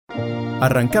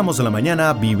Arrancamos la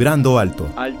mañana vibrando alto.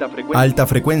 Alta frecuencia. Alta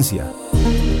frecuencia.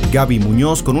 Gaby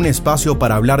Muñoz con un espacio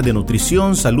para hablar de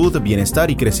nutrición, salud, bienestar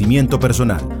y crecimiento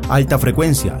personal. Alta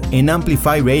frecuencia en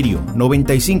Amplify Radio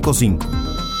 95.5.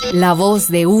 La voz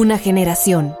de una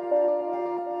generación.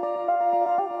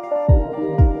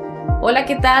 Hola,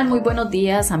 ¿qué tal? Muy buenos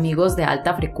días, amigos de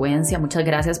Alta Frecuencia. Muchas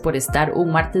gracias por estar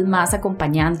un martes más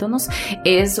acompañándonos.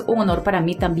 Es un honor para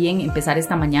mí también empezar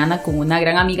esta mañana con una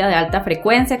gran amiga de Alta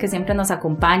Frecuencia que siempre nos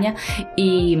acompaña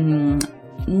y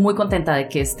muy contenta de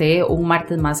que esté un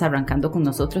martes más arrancando con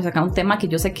nosotros acá un tema que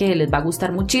yo sé que les va a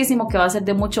gustar muchísimo, que va a ser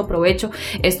de mucho provecho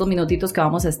estos minutitos que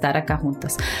vamos a estar acá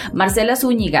juntas. Marcela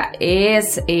Zuñiga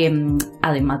es,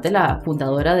 además de la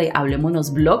fundadora de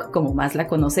Hablémonos Blog, como más la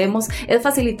conocemos, es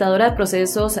facilitadora de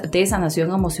procesos de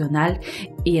sanación emocional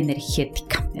y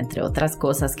energética, entre otras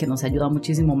cosas que nos ayuda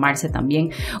muchísimo Marce también,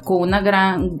 con una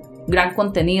gran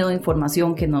contenido de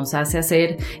información que nos hace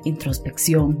hacer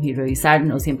introspección y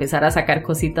revisarnos y empezar a sacar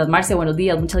cositas. Marce, buenos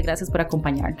días, muchas gracias por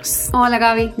acompañarnos. Hola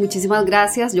Gaby, muchísimas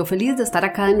gracias, yo feliz de estar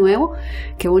acá de nuevo.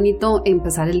 Qué bonito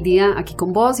empezar el día aquí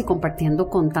con vos y compartiendo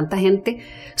con tanta gente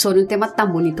sobre un tema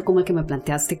tan bonito como el que me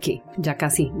planteaste, que ya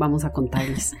casi vamos a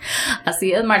contarles.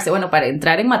 Así es, Marce. Bueno, para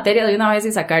entrar en materia de una vez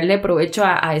y sacarle provecho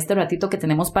a este ratito que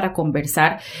tenemos para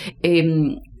conversar,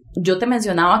 yo te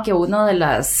mencionaba que uno de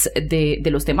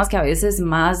los temas que a veces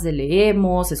más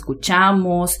leemos,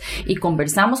 escuchamos y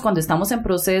conversamos cuando estamos en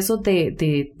proceso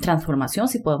de transformación,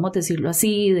 si podemos decirlo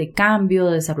así, de cambio,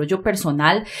 de desarrollo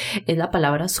personal, es la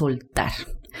palabra soltar.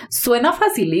 Suena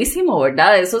facilísimo,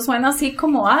 ¿verdad? Eso suena así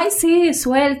como, ay, sí,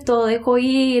 suelto, dejo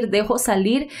ir, dejo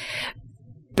salir.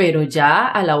 Pero ya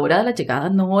a la hora de la llegada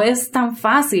no es tan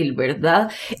fácil, ¿verdad?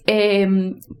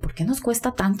 ¿Por qué nos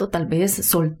cuesta tanto tal vez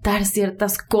soltar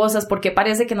ciertas cosas? ¿Por qué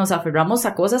parece que nos aferramos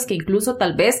a cosas que incluso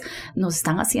tal vez nos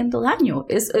están haciendo daño?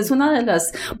 Es una de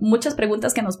las muchas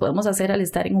preguntas que nos podemos hacer al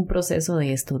estar en un proceso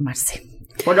de esto, Marce.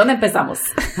 ¿Por dónde empezamos?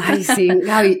 Ay, sí,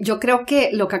 Gaby, yo creo que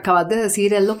lo que acabas de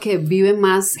decir es lo que vive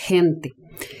más gente.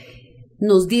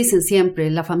 Nos dicen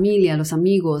siempre, la familia, los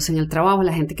amigos, en el trabajo,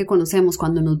 la gente que conocemos,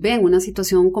 cuando nos ven en una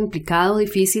situación complicada o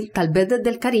difícil, tal vez desde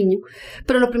el cariño,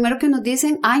 pero lo primero que nos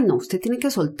dicen, ay no, usted tiene que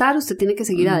soltar, usted tiene que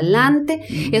seguir adelante,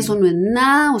 eso no es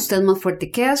nada, usted es más fuerte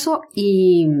que eso,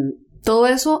 y todo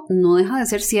eso no deja de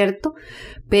ser cierto,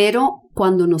 pero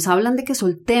cuando nos hablan de que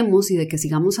soltemos y de que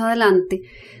sigamos adelante,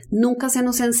 nunca se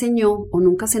nos enseñó o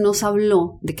nunca se nos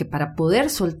habló de que para poder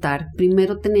soltar,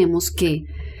 primero tenemos que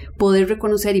poder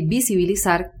reconocer y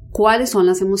visibilizar cuáles son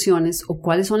las emociones o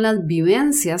cuáles son las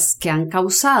vivencias que han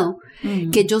causado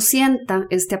que yo sienta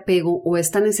este apego o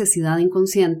esta necesidad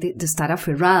inconsciente de estar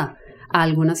aferrada a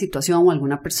alguna situación o a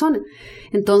alguna persona.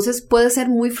 Entonces puede ser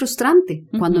muy frustrante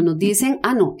cuando nos dicen,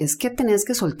 no, es que tenés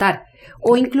que soltar.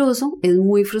 O incluso es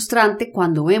muy frustrante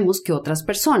cuando vemos que otras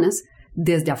personas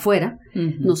desde afuera,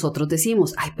 nosotros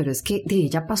decimos, ay, pero es que de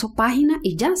ella pasó página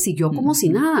y ya, siguió como si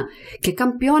nada. Qué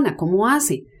campeona, ¿cómo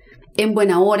hace? En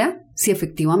buena hora, si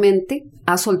efectivamente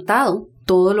ha soltado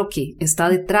todo lo que está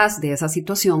detrás de esa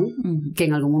situación que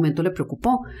en algún momento le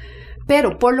preocupó.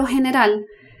 Pero por lo general,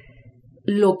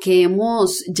 lo que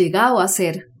hemos llegado a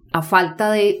hacer a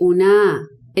falta de una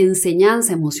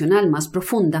enseñanza emocional más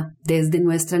profunda desde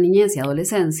nuestra niñez y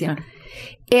adolescencia,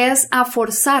 es a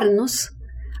forzarnos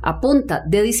a punta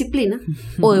de disciplina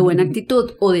o de buena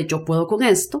actitud o de yo puedo con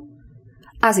esto,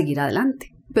 a seguir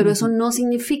adelante. Pero eso no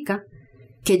significa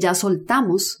que ya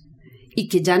soltamos y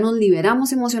que ya nos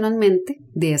liberamos emocionalmente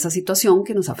de esa situación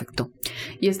que nos afectó.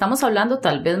 Y estamos hablando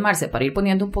tal vez, Marce, para ir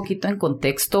poniendo un poquito en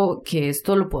contexto, que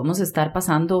esto lo podemos estar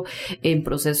pasando en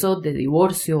procesos de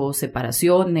divorcio,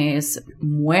 separaciones,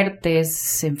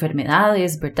 muertes,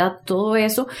 enfermedades, ¿verdad? Todo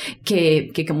eso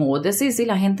que como vos decís, si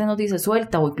la gente nos dice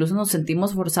suelta o incluso nos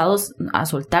sentimos forzados a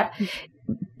soltar,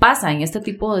 pasa en este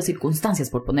tipo de circunstancias,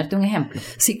 por ponerte un ejemplo.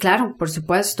 Sí, claro, por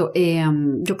supuesto.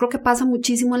 Yo creo que pasa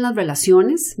muchísimo en las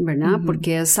relaciones, ¿verdad?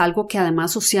 Porque es algo que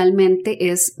además socialmente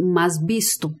es más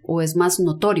visto o es más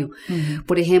notorio.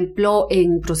 Por ejemplo,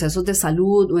 en procesos de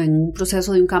salud o en un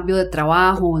proceso de un cambio de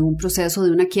trabajo o en un proceso de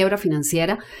una quiebra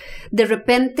financiera, de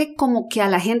repente como que a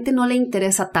la gente no le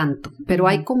interesa tanto, pero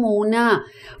hay como una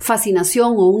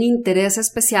fascinación o un interés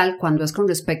especial cuando es con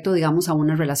respecto, digamos, a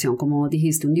una relación, como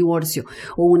dijiste, un divorcio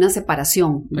o una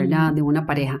separación, ¿verdad?, de una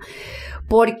pareja,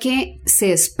 porque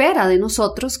se espera de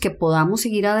nosotros que podamos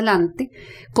seguir adelante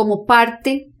como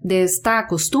parte de esta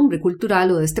costumbre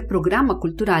cultural o de este programa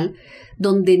cultural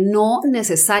donde no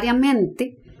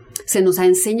necesariamente se nos ha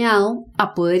enseñado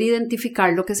a poder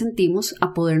identificar lo que sentimos,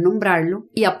 a poder nombrarlo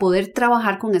y a poder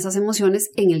trabajar con esas emociones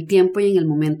en el tiempo y en el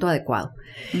momento adecuado.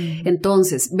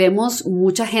 Entonces, vemos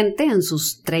mucha gente en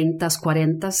sus 30s,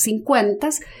 40s,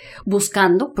 50s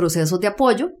buscando procesos de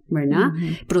apoyo, ¿verdad?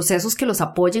 Procesos que los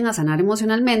apoyen a sanar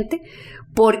emocionalmente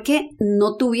porque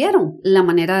no tuvieron la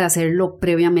manera de hacerlo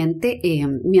previamente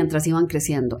mientras iban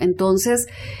creciendo. Entonces,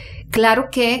 claro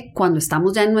que cuando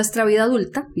estamos ya en nuestra vida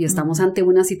adulta y estamos ante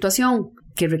una situación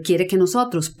que requiere que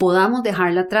nosotros podamos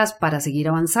dejarla atrás para seguir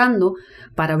avanzando,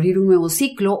 para abrir un nuevo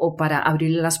ciclo o para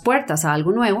abrirle las puertas a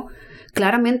algo nuevo,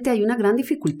 claramente hay una gran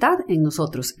dificultad en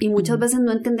nosotros y muchas veces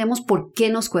no entendemos por qué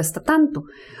nos cuesta tanto.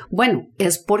 Bueno,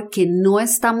 es porque no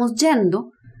estamos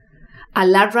yendo a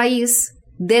la raíz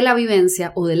de la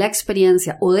vivencia o de la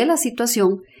experiencia o de la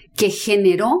situación que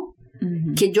generó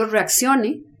que yo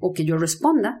reaccione o que yo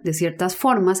responda de ciertas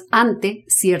formas ante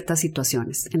ciertas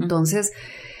situaciones. Entonces,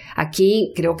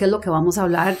 aquí creo que es lo que vamos a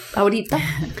hablar ahorita.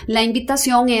 La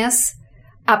invitación es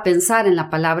a pensar en la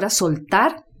palabra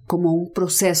soltar como un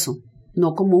proceso,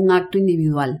 no como un acto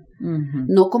individual,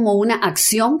 no como una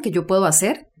acción que yo puedo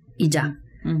hacer y ya,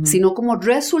 sino como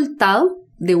resultado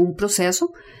de un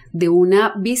proceso, de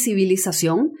una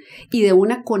visibilización y de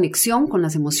una conexión con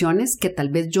las emociones que tal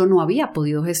vez yo no había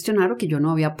podido gestionar o que yo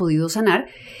no había podido sanar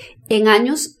en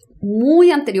años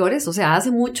muy anteriores, o sea,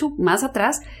 hace mucho más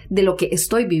atrás de lo que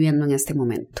estoy viviendo en este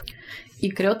momento.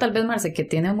 Y creo tal vez, Marce, que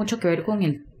tiene mucho que ver con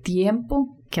el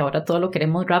tiempo, que ahora todo lo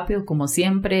queremos rápido como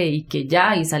siempre y que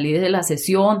ya, y salí de la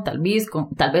sesión, tal vez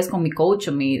con mi coach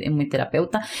o mi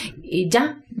terapeuta y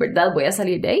ya, ¿verdad? Voy a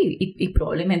salir de ahí y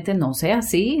probablemente no sea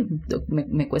así,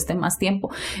 me cueste más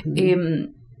tiempo.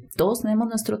 Todos tenemos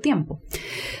nuestro tiempo.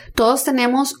 Todos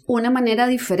tenemos una manera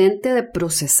diferente de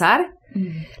procesar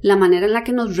la manera en la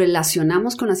que nos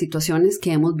relacionamos con las situaciones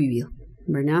que hemos vivido,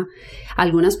 ¿verdad?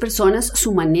 Algunas personas,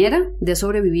 su manera de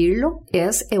sobrevivirlo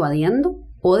es evadiendo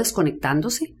o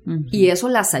desconectándose y eso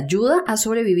las ayuda a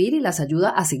sobrevivir y las ayuda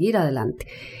a seguir adelante.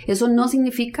 Eso no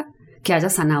significa que haya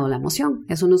sanado la emoción,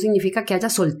 eso no significa que haya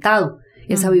soltado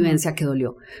esa vivencia que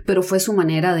dolió, pero fue su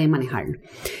manera de manejarlo.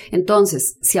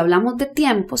 Entonces, si hablamos de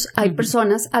tiempos, hay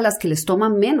personas a las que les toma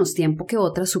menos tiempo que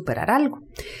otras superar algo.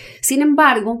 Sin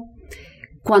embargo,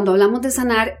 cuando hablamos de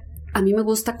sanar, a mí me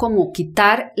gusta como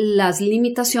quitar las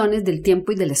limitaciones del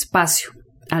tiempo y del espacio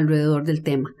alrededor del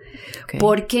tema. Okay.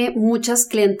 Porque muchas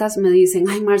clientas me dicen,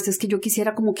 ay, Marce, es que yo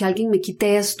quisiera como que alguien me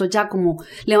quite esto ya, como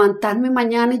levantarme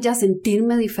mañana y ya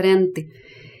sentirme diferente.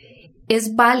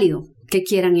 Es válido que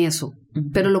quieran eso,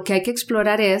 pero lo que hay que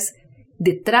explorar es,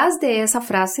 detrás de esa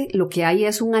frase, lo que hay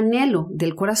es un anhelo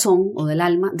del corazón o del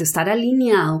alma de estar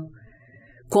alineado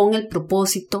con el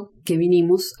propósito que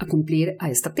vinimos a cumplir a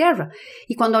esta tierra.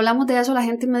 Y cuando hablamos de eso, la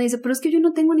gente me dice, pero es que yo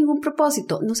no tengo ningún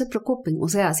propósito. No se preocupen, o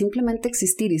sea, simplemente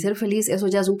existir y ser feliz, eso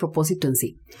ya es un propósito en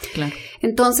sí. Claro.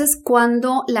 Entonces,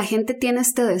 cuando la gente tiene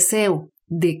este deseo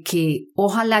de que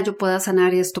ojalá yo pueda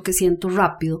sanar esto que siento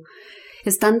rápido,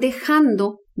 están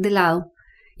dejando de lado,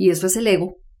 y eso es el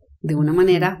ego, de una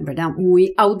manera, ¿verdad?,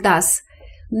 muy audaz,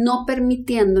 no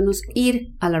permitiéndonos ir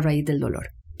a la raíz del dolor.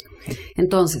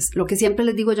 Entonces, lo que siempre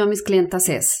les digo yo a mis clientas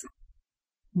es,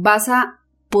 vas a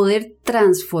poder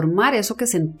transformar eso que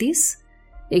sentís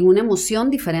en una emoción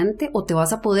diferente o te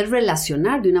vas a poder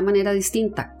relacionar de una manera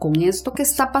distinta con esto que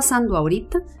está pasando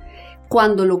ahorita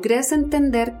cuando logres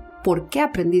entender por qué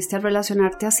aprendiste a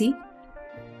relacionarte así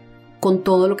con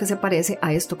todo lo que se parece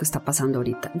a esto que está pasando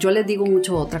ahorita. Yo les digo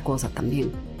mucho otra cosa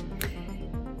también.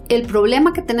 El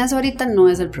problema que tenés ahorita no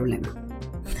es el problema.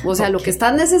 O sea, lo que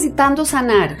estás necesitando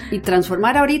sanar y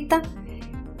transformar ahorita,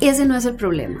 ese no es el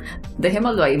problema.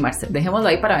 Dejémoslo ahí, Marce, dejémoslo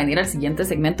ahí para venir al siguiente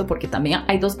segmento, porque también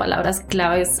hay dos palabras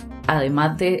claves,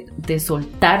 además de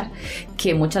soltar,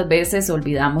 que muchas veces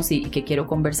olvidamos y que quiero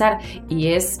conversar, y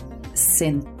es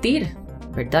sentir,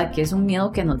 ¿verdad? Que es un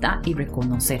miedo que nos da, y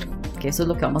reconocer, que eso es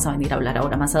lo que vamos a venir a hablar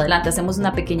ahora más adelante. Hacemos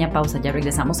una pequeña pausa, ya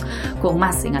regresamos con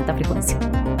más en Alta Frecuencia.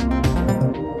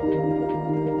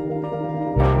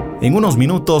 En unos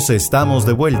minutos estamos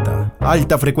de vuelta.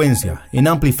 Alta Frecuencia en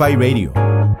Amplify Radio.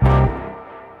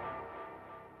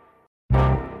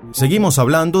 Seguimos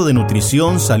hablando de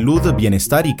nutrición, salud,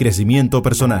 bienestar y crecimiento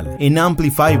personal en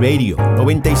Amplify Radio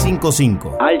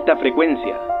 95.5. Alta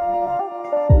Frecuencia.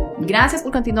 Gracias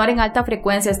por continuar en Alta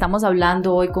Frecuencia. Estamos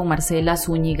hablando hoy con Marcela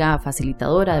Zuñiga,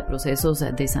 facilitadora de procesos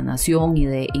de sanación y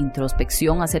de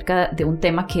introspección, acerca de un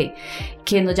tema que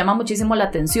nos llama muchísimo la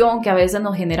atención, que a veces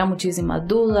nos genera muchísimas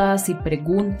dudas y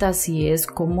preguntas, y es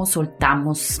cómo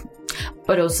soltamos.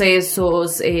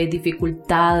 procesos,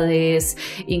 dificultades,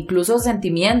 incluso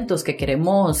sentimientos que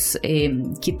queremos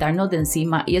quitarnos de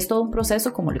encima. Y es todo un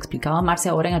proceso, como lo explicaba Marce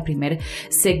ahora en el primer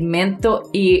segmento.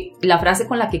 Y la frase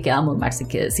con la que quedamos, Marce,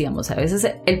 que decíamos, a veces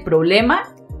el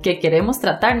problema que queremos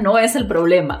tratar no es el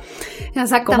problema.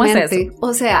 Exactamente. ¿Cómo es eso?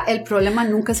 O sea, el problema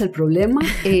nunca es el problema.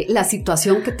 La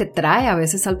situación que te trae a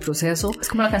veces al proceso. Es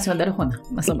como la canción de Arjona,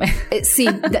 más o menos. Sí,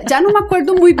 ya no me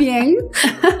acuerdo muy bien,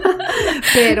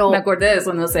 pero... Me acordé de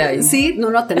eso, no sé. Ahí. Sí,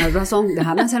 no, tenés razón.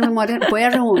 Déjame hacer memoria, voy a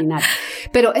rebobinar.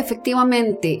 Pero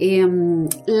efectivamente,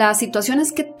 las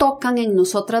situaciones que tocan en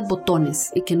nosotras botones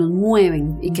y que nos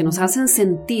mueven y que nos hacen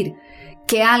sentir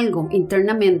que algo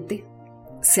internamente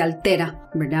se altera,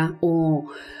 ¿verdad?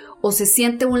 O se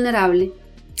siente vulnerable,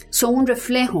 son un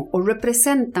reflejo o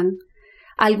representan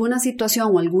alguna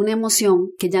situación o alguna emoción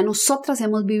que ya nosotras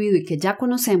hemos vivido y que ya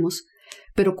conocemos,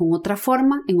 pero con otra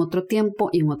forma, en otro tiempo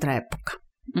y en otra época.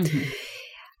 Uh-huh.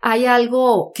 Hay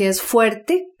algo que es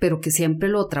fuerte, pero que siempre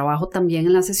lo trabajo también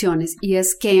en las sesiones, y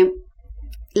es que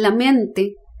la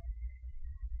mente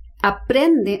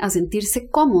aprende a sentirse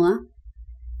cómoda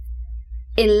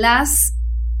en las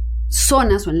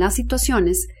zonas o en las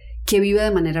situaciones que vive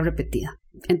de manera repetida.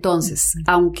 Entonces,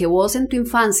 aunque vos en tu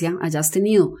infancia hayas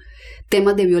tenido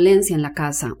temas de violencia en la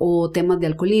casa o temas de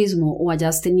alcoholismo o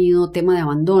hayas tenido tema de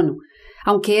abandono,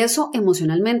 aunque eso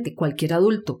emocionalmente cualquier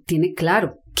adulto tiene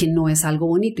claro que no es algo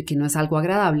bonito y que no es algo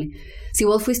agradable, si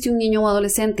vos fuiste un niño o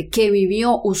adolescente que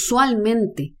vivió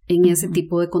usualmente en ese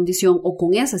tipo de condición o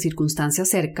con esa circunstancia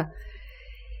cerca,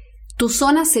 tu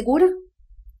zona segura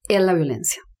es la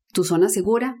violencia. Tu zona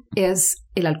segura es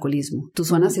el alcoholismo, tu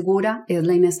zona segura es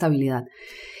la inestabilidad.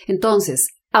 Entonces,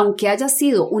 aunque haya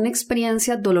sido una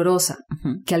experiencia dolorosa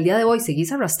que al día de hoy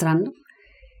seguís arrastrando,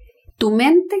 tu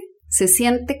mente se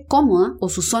siente cómoda o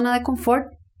su zona de confort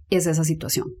es esa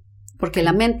situación. Porque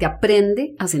la mente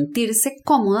aprende a sentirse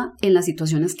cómoda en las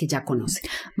situaciones que ya conoce.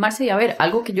 Marce, y a ver,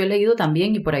 algo que yo he leído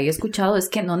también y por ahí he escuchado es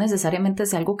que no necesariamente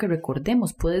es algo que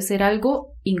recordemos, puede ser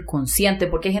algo inconsciente,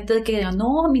 porque hay gente que dice,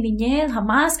 no, mi niñez,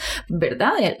 jamás,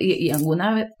 ¿verdad?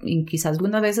 Y quizás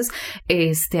algunas veces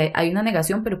hay una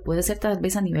negación, pero puede ser tal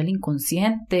vez a nivel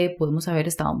inconsciente, podemos haber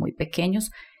estado muy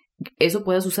pequeños. Eso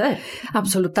puede suceder.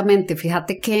 Absolutamente.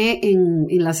 Fíjate que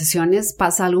en las sesiones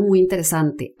pasa algo muy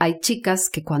interesante. Hay chicas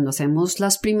que cuando hacemos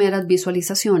las primeras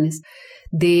visualizaciones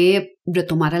de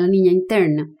retomar a la niña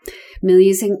interna, me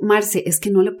dicen, Marce, es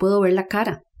que no le puedo ver la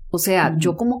cara. O sea,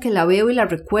 yo como que la veo y la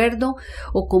recuerdo,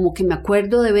 o como que me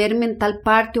acuerdo de verme en tal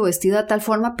parte o vestida de tal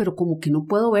forma, pero como que no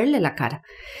puedo verle la cara.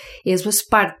 Eso es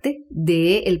parte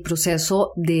del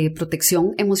proceso de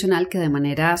protección emocional que de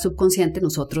manera subconsciente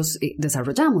nosotros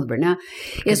desarrollamos, ¿verdad?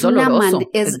 Es una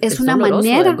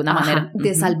manera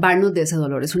de salvarnos de ese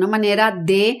dolor, es una manera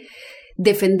de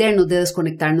defendernos, de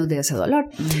desconectarnos de ese dolor.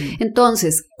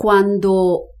 Entonces,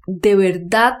 cuando de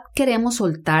verdad queremos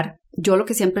soltar, yo lo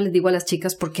que siempre les digo a las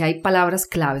chicas, porque hay palabras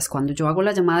claves, cuando yo hago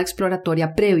la llamada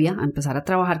exploratoria previa a empezar a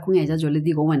trabajar con ellas, yo les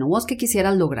digo, bueno, ¿vos qué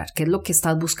quisieras lograr? ¿Qué es lo que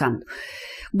estás buscando?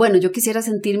 Bueno, yo quisiera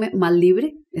sentirme más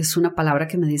libre, es una palabra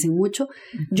que me dicen mucho.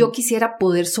 Yo quisiera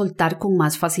poder soltar con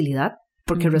más facilidad,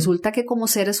 porque resulta que como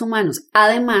seres humanos,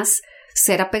 además,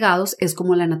 ser apegados es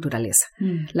como la naturaleza.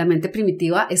 La mente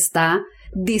primitiva está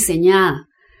diseñada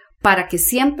para que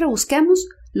siempre busquemos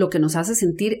lo que nos hace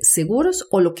sentir seguros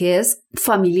o lo que es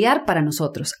familiar para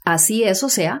nosotros, así eso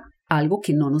sea algo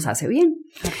que no nos hace bien.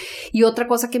 Y otra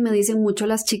cosa que me dicen mucho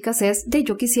las chicas es,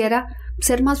 yo quisiera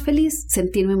ser más feliz,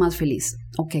 sentirme más feliz.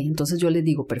 Ok, entonces yo les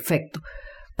digo, perfecto.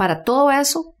 Para todo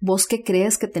eso, ¿vos qué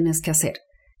crees que tenés que hacer?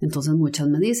 Entonces muchas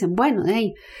me dicen, bueno,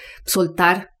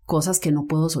 soltar cosas que no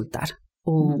puedo soltar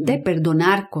o de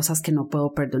perdonar cosas que no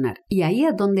puedo perdonar. Y ahí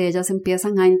es donde ellas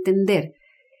empiezan a entender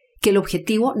que el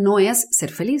objetivo no es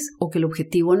ser feliz o que el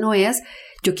objetivo no es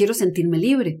yo quiero sentirme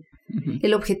libre.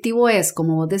 El objetivo es,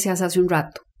 como vos decías hace un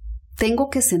rato, tengo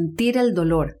que sentir el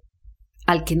dolor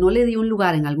al que no le di un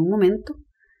lugar en algún momento,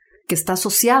 que está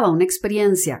asociado a una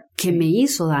experiencia que me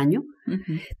hizo daño,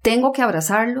 tengo que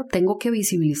abrazarlo, tengo que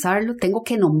visibilizarlo, tengo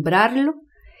que nombrarlo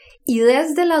y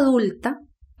desde la adulta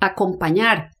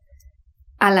acompañar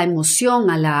a la emoción,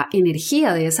 a la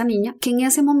energía de esa niña que en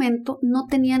ese momento no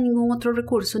tenía ningún otro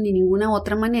recurso ni ninguna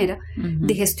otra manera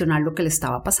de gestionar lo que le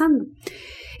estaba pasando.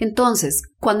 Entonces,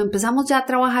 cuando empezamos ya a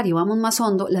trabajar y vamos más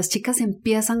hondo, las chicas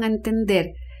empiezan a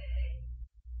entender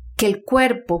que el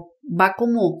cuerpo va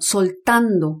como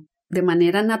soltando de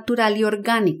manera natural y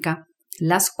orgánica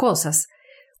las cosas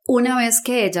una vez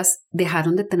que ellas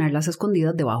dejaron de tenerlas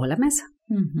escondidas debajo de la mesa.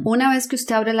 Una vez que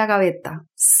usted abre la gaveta,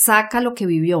 saca lo que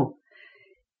vivió,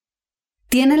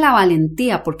 tiene la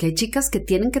valentía, porque hay chicas que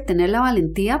tienen que tener la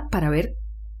valentía para ver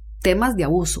temas de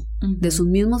abuso de sus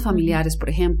mismos familiares, por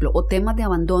ejemplo, o temas de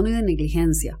abandono y de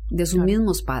negligencia de sus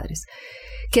mismos padres,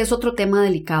 que es otro tema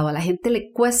delicado. A la gente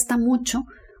le cuesta mucho,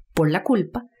 por la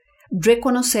culpa,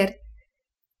 reconocer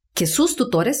que sus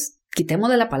tutores,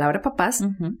 quitémosle la palabra papás,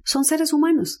 son seres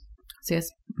humanos. Así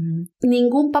es.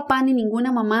 Ningún papá ni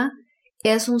ninguna mamá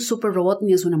es un super robot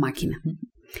ni es una máquina.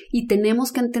 Y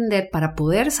tenemos que entender, para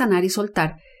poder sanar y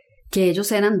soltar, que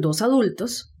ellos eran 2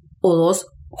 adultos o 2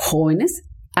 jóvenes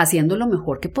haciendo lo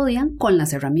mejor que podían con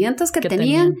las herramientas que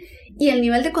tenían y el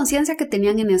nivel de conciencia que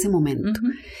tenían en ese momento.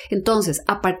 Entonces,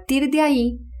 a partir de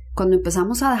ahí, cuando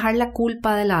empezamos a dejar la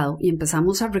culpa de lado y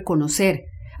empezamos a reconocer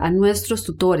a nuestros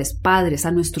tutores, padres,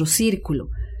 a nuestro círculo,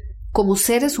 como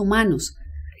seres humanos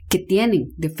que tienen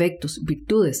defectos,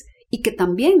 virtudes y que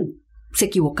también se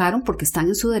equivocaron porque están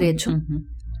en su derecho,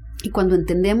 y cuando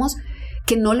entendemos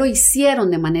que no lo hicieron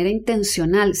de manera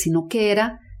intencional, sino que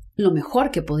era lo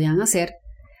mejor que podían hacer,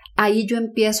 ahí yo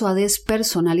empiezo a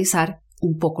despersonalizar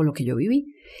un poco lo que yo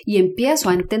viví y empiezo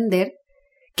a entender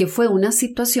que fue una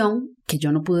situación que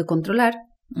yo no pude controlar,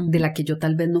 de la que yo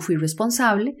tal vez no fui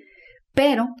responsable,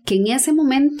 pero que en ese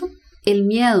momento el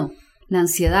miedo, la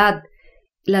ansiedad,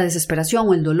 la desesperación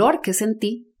o el dolor que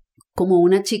sentí, como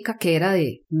una chica que era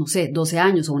de, no sé, 12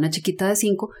 años o una chiquita de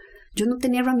 5, yo no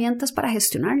tenía herramientas para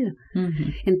gestionarla.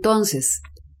 Entonces,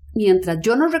 mientras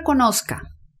yo no reconozca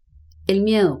el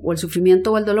miedo o el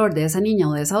sufrimiento o el dolor de esa niña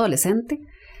o de esa adolescente,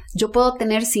 yo puedo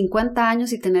tener 50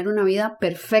 años y tener una vida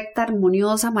perfecta,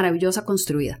 armoniosa, maravillosa,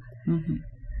 construida.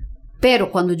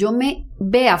 Pero cuando yo me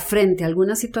vea frente a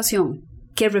alguna situación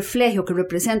que refleje o que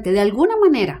represente de alguna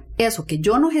manera eso que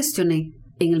yo no gestioné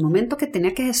en el momento que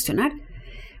tenía que gestionar,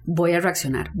 voy a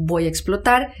reaccionar, voy a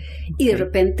explotar, y de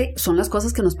repente son las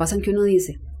cosas que nos pasan que uno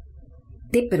dice,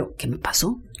 pero ¿qué me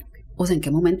pasó? O sea, ¿en qué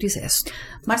momento hice esto?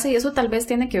 Marce, y eso tal vez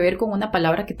tiene que ver con una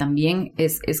palabra que también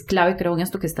es clave, creo, en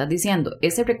esto que estás diciendo.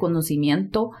 Ese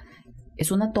reconocimiento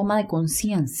es una toma de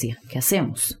conciencia que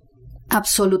hacemos.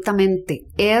 Absolutamente.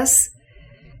 Es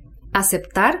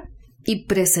aceptar y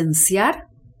presenciar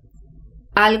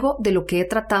algo de lo que he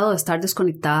tratado de estar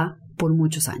desconectada por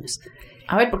muchos años.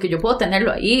 A ver, porque yo puedo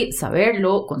tenerlo ahí,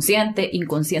 saberlo, consciente,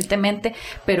 inconscientemente,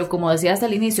 pero como decías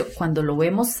al inicio, cuando lo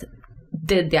vemos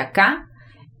desde acá,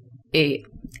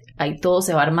 ahí todo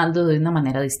se va armando de una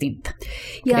manera distinta.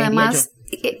 Y además,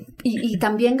 y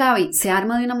también, Gaby, se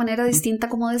arma de una manera distinta,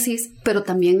 como decís, pero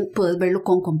también puedes verlo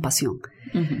con compasión.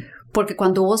 Porque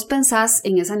cuando vos pensás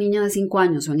en esa niña de 5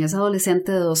 años o en esa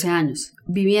adolescente de 12 años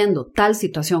viviendo tal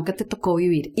situación que te tocó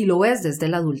vivir y lo ves desde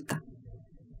la adulta,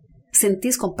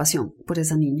 sentís compasión por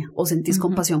esa niña o sentís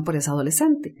compasión por esa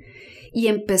adolescente y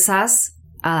empezás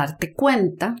a darte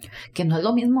cuenta que no es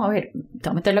lo mismo, a ver, te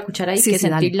voy a meter la cuchara ahí, que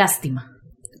sentir lástima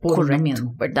por lo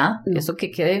mismo, ¿verdad? No. Eso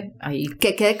que quede ahí.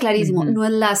 Que quede clarísimo, no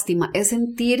es lástima, es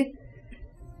sentir...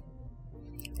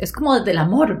 Es como desde el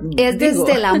amor. Es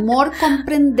desde el amor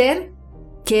comprender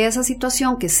que esa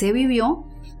situación que se vivió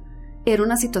era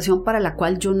una situación para la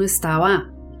cual yo no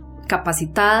estaba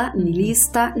capacitada, ni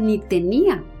lista, ni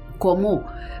tenía cómo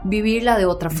vivirla de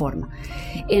otra forma.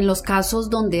 En los casos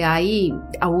donde hay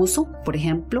abuso, por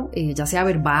ejemplo, ya sea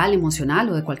verbal, emocional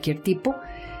o de cualquier tipo,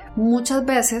 muchas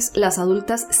veces las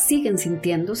adultas siguen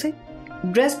sintiéndose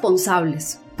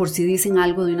responsables por si dicen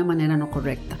algo de una manera no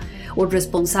correcta o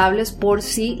responsables por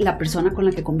si la persona con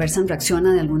la que conversan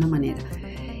reacciona de alguna manera.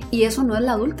 Y eso no es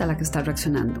la adulta la que está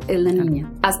reaccionando, es la niña.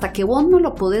 Hasta que vos no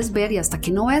lo podés ver y hasta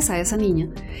que no ves a esa niña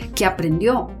que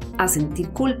aprendió a sentir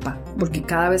culpa, porque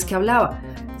cada vez que hablaba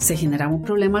se generaba un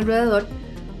problema alrededor,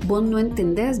 vos no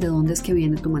entendés de dónde es que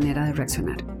viene tu manera de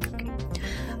reaccionar.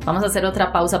 Vamos a hacer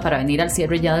otra pausa para venir al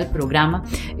cierre ya del programa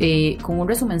con un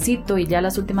resumencito y ya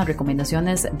las últimas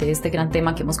recomendaciones de este gran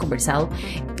tema que hemos conversado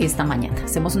esta mañana.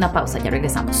 Hacemos una pausa, ya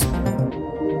regresamos.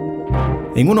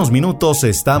 En unos minutos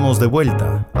estamos de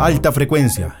vuelta. Alta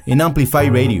frecuencia en Amplify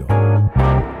Radio.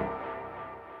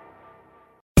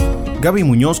 Gaby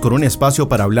Muñoz con un espacio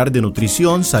para hablar de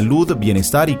nutrición, salud,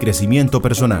 bienestar y crecimiento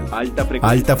personal.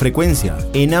 Alta frecuencia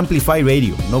en Amplify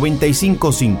Radio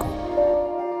 95.5.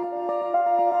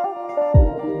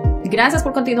 Gracias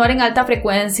por continuar en Alta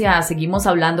Frecuencia. Seguimos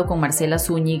hablando con Marcela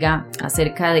Zuñiga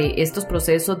acerca de estos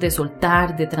procesos de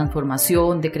soltar, de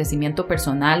transformación, de crecimiento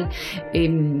personal,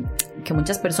 que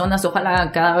muchas personas, ojalá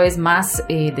cada vez más,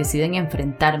 deciden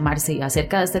enfrentar, Marce,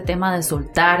 acerca de este tema de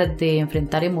soltar, de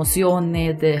enfrentar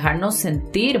emociones, de dejarnos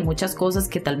sentir muchas cosas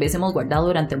que tal vez hemos guardado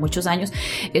durante muchos años.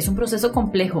 Es un proceso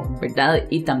complejo, ¿verdad?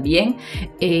 Y también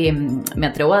me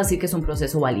atrevo a decir que es un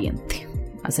proceso valiente.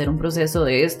 Hacer un proceso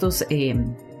de estos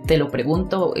te lo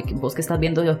pregunto, vos que estás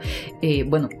viendo,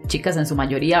 bueno, chicas en su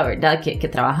mayoría, ¿verdad? Que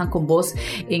trabajan con vos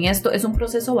en esto, es un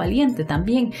proceso valiente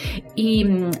también. Y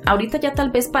ahorita ya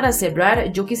tal vez para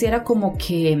cerrar, yo quisiera como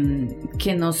que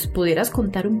nos pudieras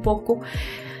contar un poco.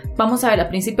 Vamos a ver, al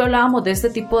principio hablábamos de este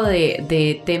tipo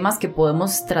de temas que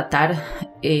podemos tratar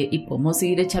y podemos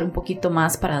ir a echar un poquito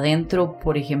más para adentro,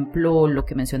 por ejemplo, lo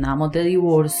que mencionábamos de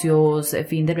divorcios,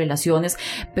 fin de relaciones,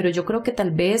 pero yo creo que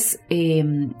tal vez,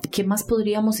 ¿qué más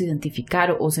podríamos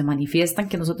identificar o se manifiestan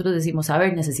que nosotros decimos, a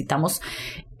ver, necesitamos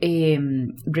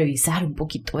revisar un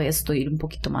poquito esto, ir un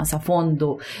poquito más a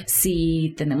fondo,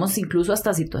 si tenemos incluso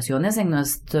hasta situaciones en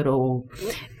nuestro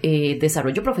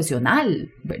desarrollo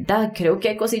profesional, ¿verdad? Creo que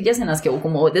hay cosillas en las que,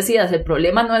 como vos decías, el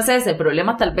problema no es ese, el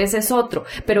problema tal vez es otro,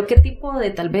 pero ¿qué tipo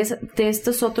de tal vez de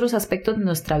estos otros aspectos de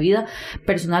nuestra vida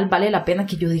personal vale la pena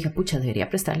que yo diga, pucha, debería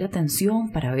prestarle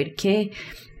atención para ver qué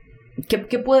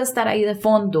puede estar ahí de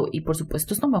fondo? Y por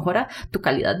supuesto esto mejora tu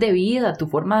calidad de vida, tu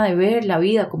forma de ver la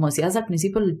vida, como decías al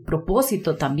principio, el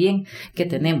propósito también que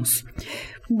tenemos.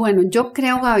 Bueno, yo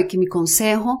creo, Gaby, que mi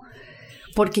consejo,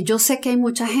 porque yo sé que hay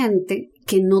mucha gente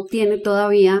que no tiene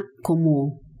todavía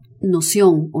como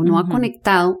noción o no ha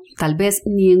conectado, tal vez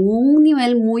ni en un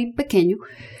nivel muy pequeño,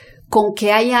 con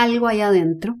que hay algo ahí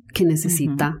adentro que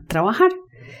necesita trabajar.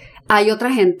 Hay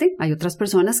otra gente, hay otras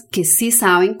personas que sí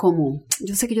saben cómo,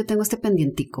 yo sé que yo tengo este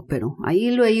pendientico, pero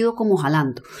ahí lo he ido como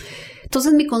jalando.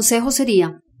 Entonces mi consejo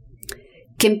sería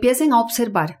que empiecen a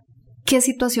observar qué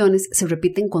situaciones se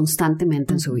repiten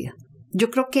constantemente en su vida.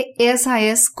 Yo creo que esa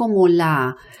es como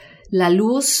la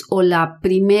luz o la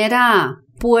primera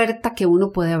puerta que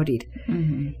uno puede abrir.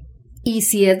 Y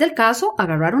si es del caso,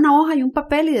 agarrar una hoja y un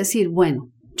papel y decir, bueno,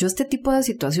 yo este tipo de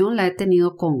situación la he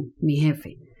tenido con mi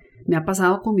jefe, me ha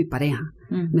pasado con mi pareja,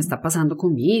 me está pasando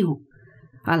con mi hijo,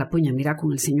 a la puña, mira,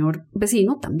 con el señor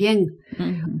vecino también.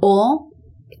 O,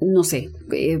 no sé,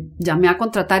 llamé a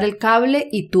contratar el cable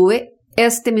y tuve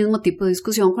este mismo tipo de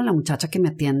discusión con la muchacha que me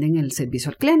atiende en el servicio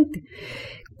al cliente.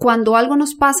 Cuando algo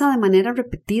nos pasa de manera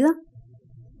repetida,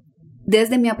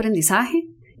 desde mi aprendizaje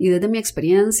y desde mi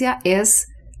experiencia, es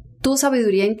tu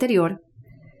sabiduría interior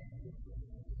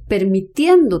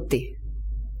permitiéndote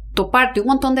toparte un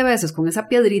montón de veces con esa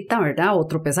piedrita, ¿verdad? O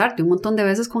tropezarte un montón de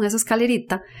veces con esa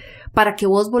escalerita para que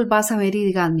vos volvás a ver y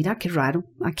digas, mira, qué raro,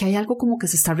 aquí hay algo como que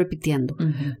se está repitiendo.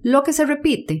 Lo que se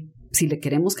repite, si le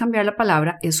queremos cambiar la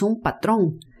palabra, es un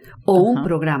patrón o un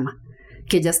programa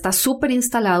que ya está súper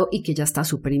instalado y que ya está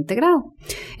súper integrado.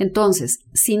 Entonces,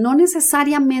 si no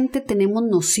necesariamente tenemos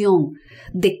noción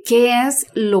de qué es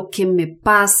lo que me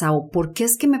pasa o por qué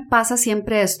es que me pasa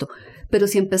siempre esto, pero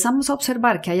si empezamos a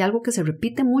observar que hay algo que se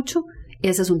repite mucho,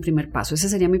 ese es un primer paso. Ese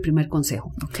sería mi primer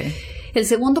consejo. El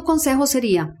segundo consejo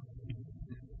sería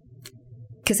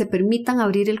que se permitan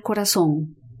abrir el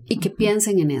corazón y que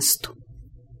piensen en esto.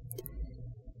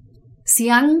 Si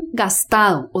han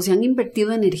gastado o si han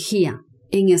invertido energía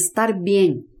en estar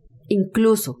bien,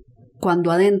 incluso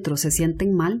cuando adentro se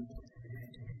sienten mal,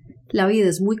 la vida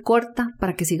es muy corta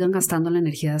para que sigan gastando la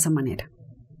energía de esa manera.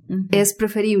 Es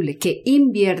preferible que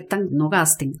inviertan, no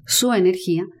gasten su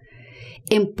energía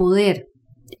en poder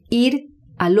ir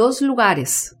a los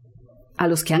lugares a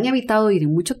los que han evitado ir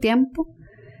en mucho tiempo,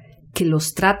 que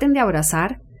los traten de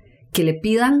abrazar, que le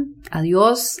pidan a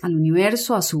Dios, al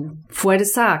universo, a su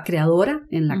fuerza creadora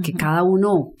en la que cada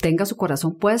uno tenga su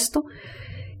corazón puesto,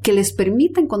 que les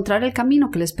permita encontrar el camino,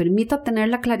 que les permita tener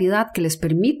la claridad, que les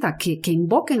permita que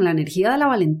invoquen la energía de la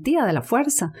valentía, de la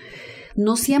fuerza.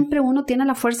 No siempre uno tiene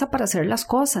la fuerza para hacer las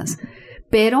cosas,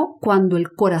 pero cuando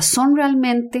el corazón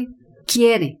realmente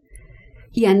quiere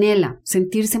y anhela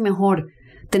sentirse mejor,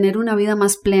 tener una vida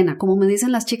más plena, como me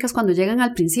dicen las chicas cuando llegan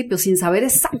al principio, sin saber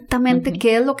exactamente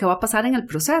qué es lo que va a pasar en el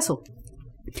proceso.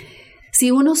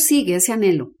 Si uno sigue ese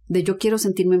anhelo de yo quiero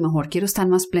sentirme mejor, quiero estar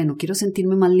más pleno, quiero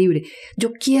sentirme más libre,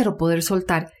 yo quiero poder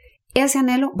soltar, ese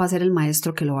anhelo va a ser el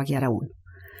maestro que lo va a guiar a uno.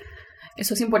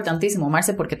 Eso es importantísimo,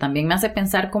 Marce, porque también me hace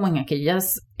pensar como en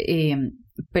aquellas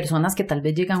personas que tal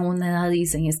vez llegan a una edad y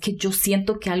dicen, es que yo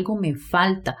siento que algo me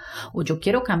falta, o yo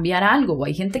quiero cambiar algo, o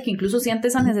hay gente que incluso siente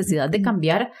esa necesidad de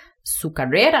cambiar su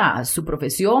carrera, su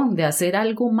profesión, de hacer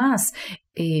algo más,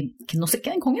 que no se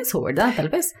queden con eso, ¿verdad? Tal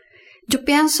vez. Yo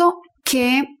pienso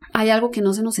que hay algo que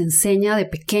no se nos enseña de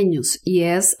pequeños y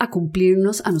es a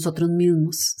cumplirnos a nosotros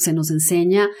mismos. Se nos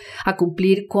enseña a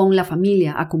cumplir con la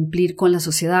familia, a cumplir con la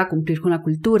sociedad, a cumplir con la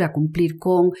cultura, a cumplir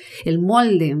con el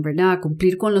molde, ¿verdad? A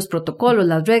cumplir con los protocolos,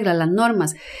 las reglas, las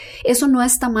normas. Eso no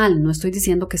está mal, no estoy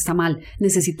diciendo que está mal.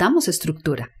 Necesitamos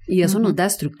estructura y eso nos da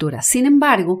estructura. Sin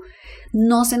embargo,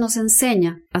 no se nos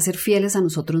enseña a ser fieles a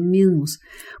nosotros mismos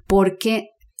porque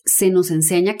se nos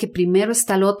enseña que primero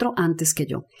está el otro antes que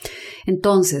yo.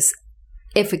 Entonces,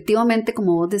 efectivamente,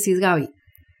 como vos decís, Gaby,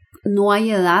 no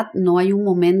hay edad, no hay un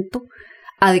momento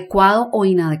adecuado o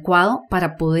inadecuado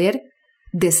para poder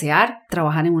desear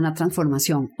trabajar en una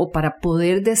transformación o para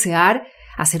poder desear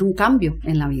hacer un cambio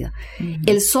en la vida. Uh-huh.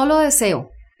 El solo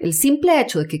deseo, el simple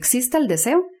hecho de que exista el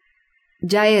deseo,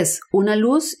 ya es una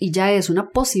luz y ya es una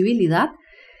posibilidad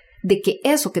de que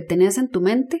eso que tenés en tu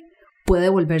mente puede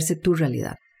volverse tu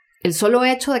realidad. El solo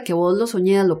hecho de que vos lo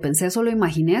soñés, lo pensés o lo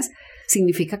imagines,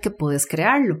 significa que podés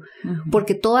crearlo. Uh-huh.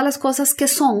 Porque todas las cosas que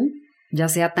son, ya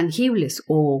sea tangibles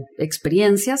o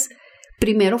experiencias,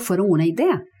 primero fueron una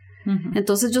idea. Uh-huh.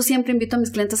 Entonces yo siempre invito a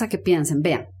mis clientes a que piensen,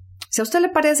 vean, si a usted le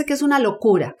parece que es una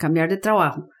locura cambiar de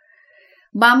trabajo,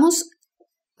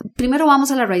 primero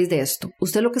vamos a la raíz de esto.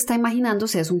 Usted lo que está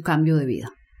imaginándose es un cambio de vida.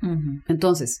 Uh-huh.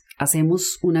 Entonces,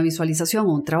 hacemos una visualización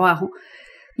o un trabajo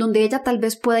donde ella tal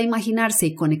vez pueda imaginarse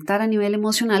y conectar a nivel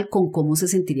emocional con cómo se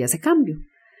sentiría ese cambio.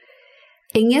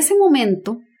 En ese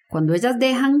momento, cuando ellas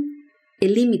dejan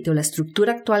el límite o la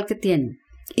estructura actual que tienen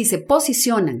y se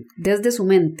posicionan desde su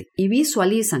mente y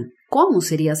visualizan cómo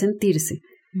sería sentirse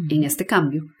en este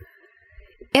cambio,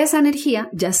 esa energía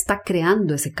ya está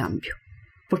creando ese cambio.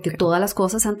 Porque todas las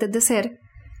cosas antes de ser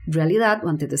realidad o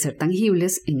antes de ser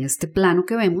tangibles en este plano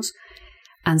que vemos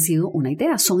han sido una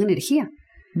idea, son energía.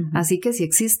 Uh-huh. Así que si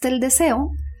existe el deseo,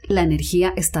 la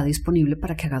energía está disponible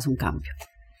para que hagas un cambio.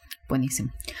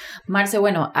 Buenísimo. Marce,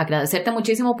 bueno, agradecerte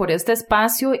muchísimo por este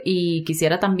espacio y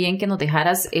quisiera también que nos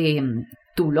dejaras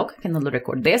tu blog, que nos lo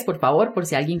recordes, por favor, por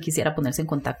si alguien quisiera ponerse en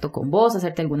contacto con vos,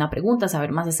 hacerte alguna pregunta,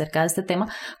 saber más acerca de este tema,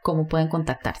 ¿cómo pueden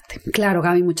contactarte? Claro,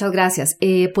 Gaby, muchas gracias.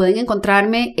 Pueden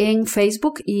encontrarme en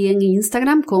Facebook y en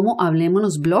Instagram como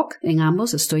Hablémonos Blog, en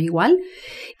ambos estoy igual.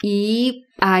 Y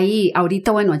ahí,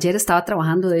 ahorita, bueno, ayer estaba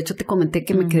trabajando, de hecho te comenté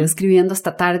que me quedé escribiendo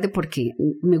hasta tarde porque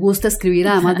me gusta escribir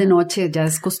además de noche, ya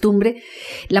es costumbre.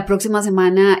 La próxima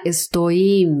semana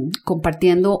estoy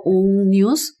compartiendo un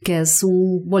news, que es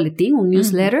un boletín, un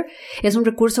newsletter, es un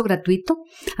recurso gratuito,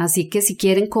 así que si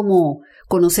quieren como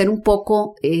conocer un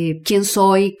poco quién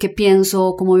soy, qué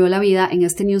pienso, cómo veo la vida, en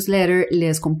este newsletter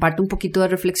les comparto un poquito de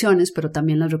reflexiones, pero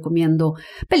también les recomiendo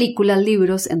películas,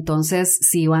 libros. Entonces,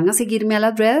 si van a seguirme a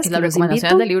las redes, las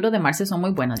recomendaciones de libros de Marce son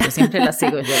muy buenas, yo siempre las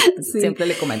sigo, yo sí. Siempre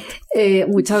le comento.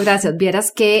 Muchas gracias.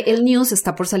 Vieras que el news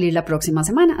está por salir la próxima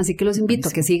semana, así que los invito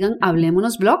a que sigan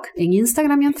Hablémonos Blog en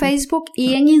Instagram y en Facebook.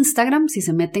 Y en Instagram, si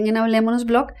se meten en Hablémonos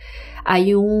Blog,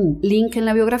 hay un link en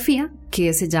la biografía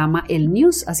que se llama el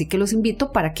news, así que los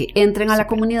invito para que entren a la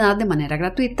comunidad de manera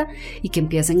gratuita y que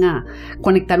empiecen a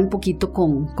conectar un poquito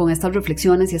con estas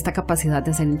reflexiones y esta capacidad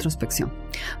de hacer introspección.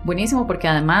 Buenísimo, porque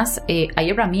además hay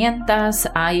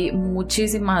herramientas, hay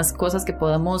muchísimas cosas que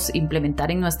podemos implementar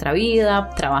en nuestra vida,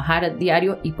 trabajar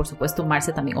diario, y por supuesto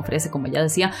Marce también ofrece, como ella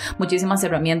decía, muchísimas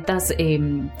herramientas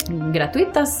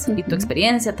gratuitas, y tu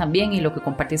experiencia también y lo que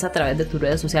compartís a través de tus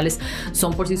redes sociales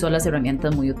son por sí solas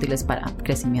herramientas muy útiles para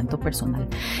crecimiento personal.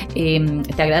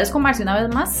 Te agradezco, Marce, una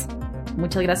vez más.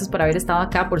 Muchas gracias por haber estado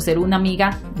acá, por ser una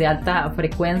amiga de alta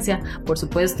frecuencia, por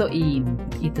supuesto, y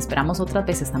te esperamos otras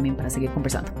veces también para seguir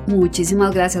conversando.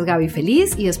 Muchísimas gracias, Gaby.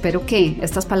 Feliz, y espero que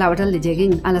estas palabras le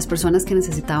lleguen a las personas que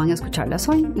necesitaban escucharlas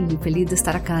hoy, y feliz de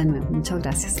estar acá de nuevo. Muchas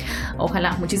gracias.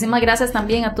 Ojalá. Muchísimas gracias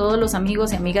también a todos los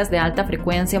amigos y amigas de alta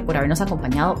frecuencia por habernos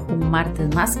acompañado un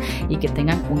martes más, y que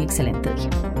tengan un excelente día.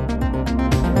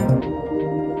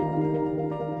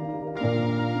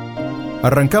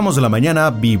 Arrancamos la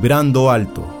mañana vibrando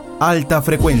alto. Alta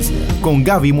frecuencia con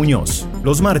Gaby Muñoz.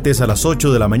 Los martes a las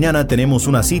 8 de la mañana tenemos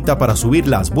una cita para subir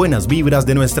las buenas vibras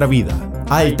de nuestra vida.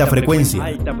 Alta frecuencia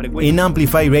en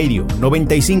Amplify Radio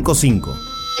 95.5.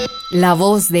 La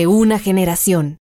voz de una generación.